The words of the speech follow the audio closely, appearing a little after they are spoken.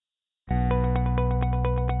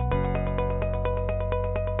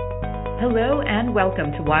Hello and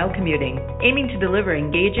welcome to Wild Commuting, aiming to deliver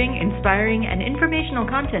engaging, inspiring, and informational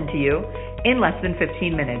content to you in less than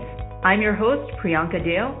 15 minutes. I'm your host, Priyanka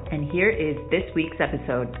Dale, and here is this week's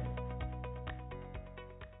episode.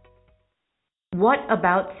 What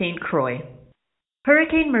about St. Croix?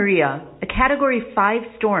 Hurricane Maria, a Category 5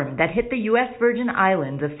 storm that hit the U.S. Virgin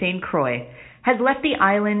Islands of St. Croix, has left the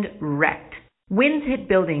island wrecked. Winds hit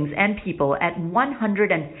buildings and people at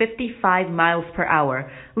 155 miles per hour,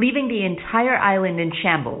 leaving the entire island in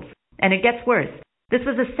shambles. And it gets worse. This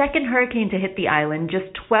was the second hurricane to hit the island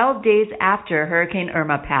just 12 days after Hurricane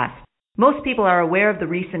Irma passed. Most people are aware of the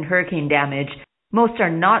recent hurricane damage. Most are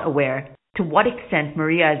not aware to what extent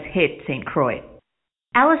Maria has hit St. Croix.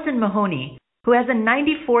 Allison Mahoney, who has a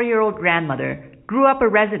 94-year-old grandmother, grew up a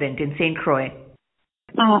resident in St. Croix.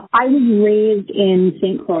 I was raised in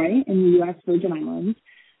St. Croix in the U.S. Virgin Islands.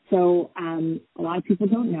 So a lot of people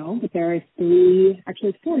don't know, but there are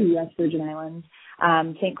four U.S. Virgin Islands,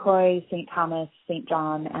 St. Croix, St. Thomas, St.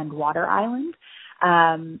 John, and Water Island.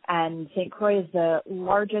 And St. Croix is the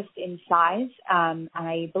largest in size, and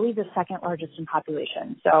I believe the second largest in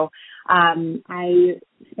population. So I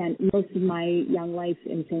spent most of my young life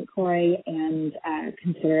in St. Croix and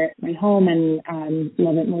consider it my home and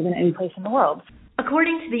love it more than any place in the world.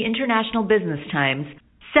 According to the International Business Times,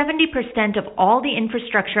 70% of all the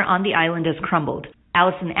infrastructure on the island has crumbled.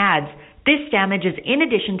 Allison adds, this damage is in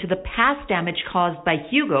addition to the past damage caused by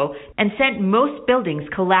Hugo and sent most buildings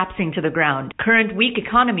collapsing to the ground. Current weak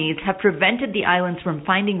economies have prevented the islands from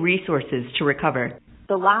finding resources to recover.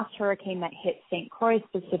 The last hurricane that hit St. Croix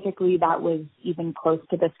specifically that was even close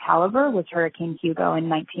to this caliber was Hurricane Hugo in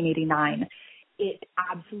 1989. It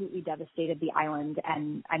absolutely devastated the island.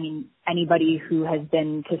 And I mean, anybody who has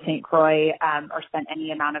been to St. Croix or spent any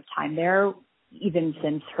amount of time there, even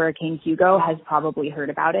since Hurricane Hugo, has probably heard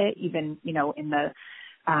about it. Even, in the,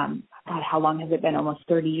 how long has it been? Almost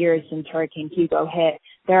 30 years since Hurricane Hugo hit.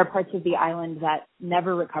 There are parts of the island that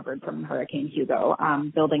never recovered from Hurricane Hugo,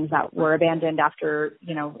 buildings that were abandoned after,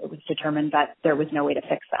 it was determined that there was no way to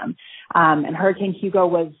fix them. And Hurricane Hugo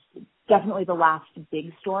was definitely the last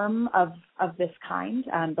big storm of this kind,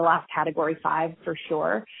 the last Category 5 for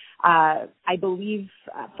sure. I believe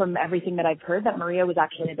from everything that I've heard that Maria was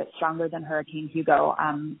actually a bit stronger than Hurricane Hugo,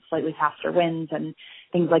 slightly faster winds and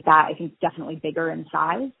things like that. I think definitely bigger in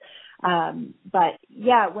size. But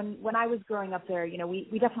yeah, when I was growing up there,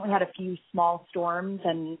 we definitely had a few small storms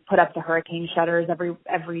and put up the hurricane shutters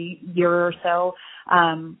every year or so,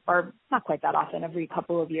 or not quite that often, every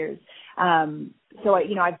couple of years. So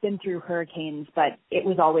I've been through hurricanes, but it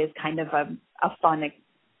was always kind of a fun,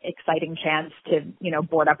 exciting chance to,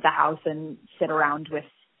 board up the house and sit around with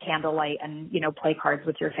candlelight and, play cards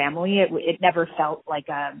with your family. It never felt like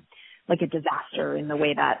a disaster in the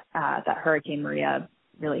way that Hurricane Maria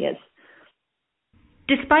really is.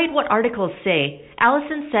 Despite what articles say,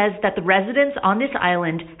 Allison says that the residents on this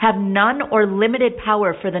island have none or limited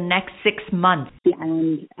power for the next 6 months. The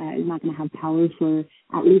island is not going to have power for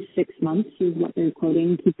at least 6 months is what they're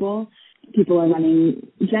quoting people. People are running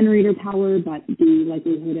generator power, but the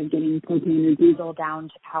likelihood of getting propane or diesel down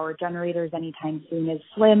to power generators anytime soon is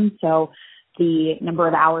slim. So the number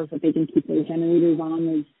of hours that they can keep those generators on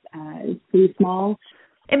is pretty small.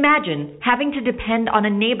 Imagine having to depend on a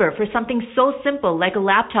neighbor for something so simple like a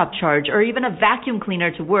laptop charge or even a vacuum cleaner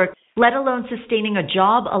to work, let alone sustaining a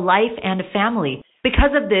job, a life, and a family.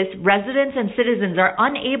 Because of this, residents and citizens are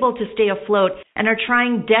unable to stay afloat and are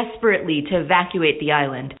trying desperately to evacuate the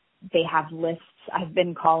island. They have lists. I've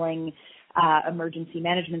been calling emergency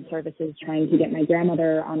management services trying to get my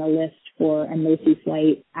grandmother on a list for a Mercy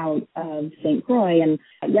flight out of St. Croix. And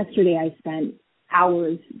yesterday I spent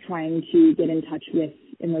hours trying to get in touch with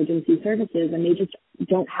emergency services, and they just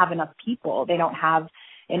don't have enough people. They don't have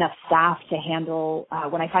enough staff to handle.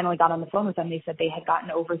 When I finally got on the phone with them, they said they had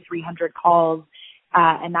gotten over 300 calls,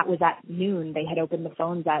 and that was at noon. They had opened the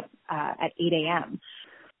phones at 8 a.m.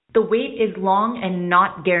 The wait is long and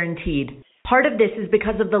not guaranteed. Part of this is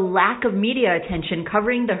because of the lack of media attention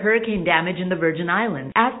covering the hurricane damage in the Virgin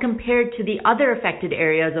Islands, as compared to the other affected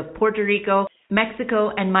areas of Puerto Rico,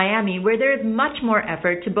 Mexico, and Miami, where there is much more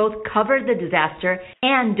effort to both cover the disaster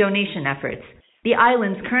and donation efforts. The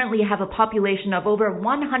islands currently have a population of over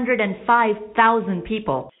 105,000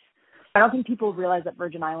 people. I don't think people realize that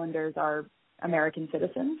Virgin Islanders are American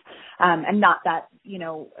citizens, and not that,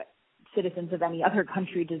 citizens of any other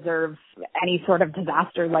country deserve any sort of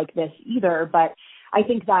disaster like this either. But I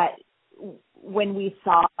think that when we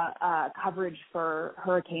saw coverage for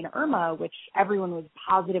Hurricane Irma, which everyone was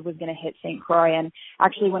positive was going to hit St. Croix and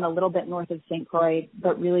actually went a little bit north of St. Croix,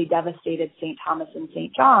 but really devastated St. Thomas and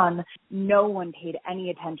St. John, no one paid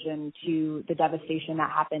any attention to the devastation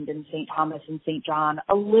that happened in St. Thomas and St. John,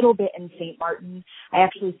 a little bit in St. Martin. I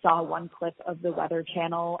actually saw one clip of the Weather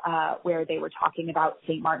Channel where they were talking about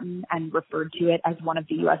St. Martin and referred to it as one of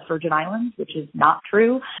the U.S. Virgin Islands, which is not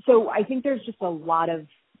true. So I think there's just a lot of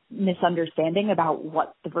misunderstanding about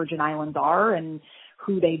what the Virgin Islands are and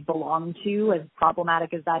who they belong to, as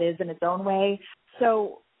problematic as that is in its own way.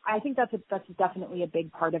 So I think that's definitely a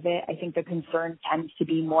big part of it. I think the concern tends to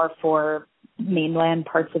be more for mainland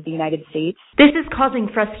parts of the United States. This is causing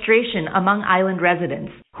frustration among island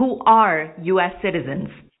residents who are U.S. citizens.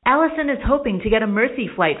 Allison is hoping to get a Mercy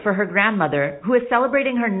flight for her grandmother, who is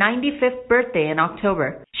celebrating her 95th birthday in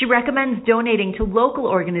October. She recommends donating to local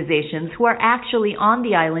organizations who are actually on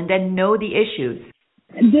the island and know the issues.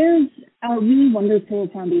 There's a really wonderful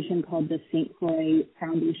foundation called the St. Croix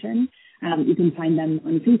Foundation. You can find them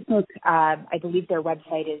on Facebook. I believe their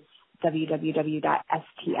website is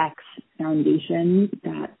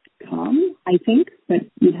www.stxfoundation.com, I think, but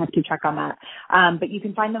you'd have to check on that. But you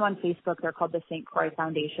can find them on Facebook. They're called the St. Croix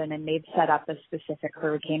Foundation, and they've set up a specific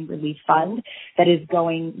hurricane relief fund that is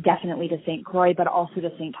going definitely to St. Croix, but also to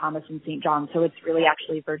St. Thomas and St. John. So it's really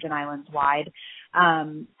actually Virgin Islands wide.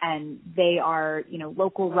 And they are,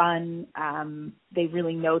 local run. They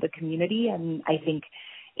really know the community. And I think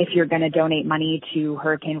if you're going to donate money to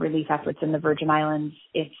hurricane relief efforts in the Virgin Islands,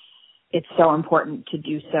 it's so important to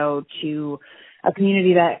do so to a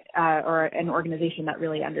community that, or an organization that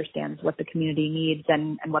really understands what the community needs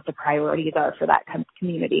and what the priorities are for that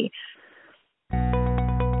community.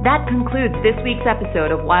 That concludes this week's episode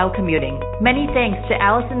of While Commuting. Many thanks to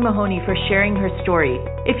Allison Mahoney for sharing her story.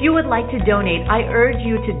 If you would like to donate, I urge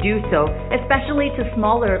you to do so, especially to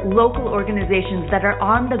smaller local organizations that are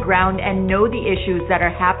on the ground and know the issues that are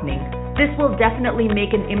happening. This will definitely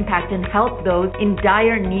make an impact and help those in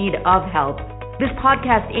dire need of help. This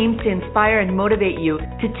podcast aims to inspire and motivate you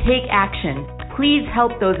to take action. Please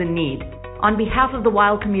help those in need. On behalf of the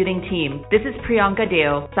While Commuting team, this is Priyanka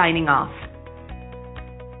Deo signing off.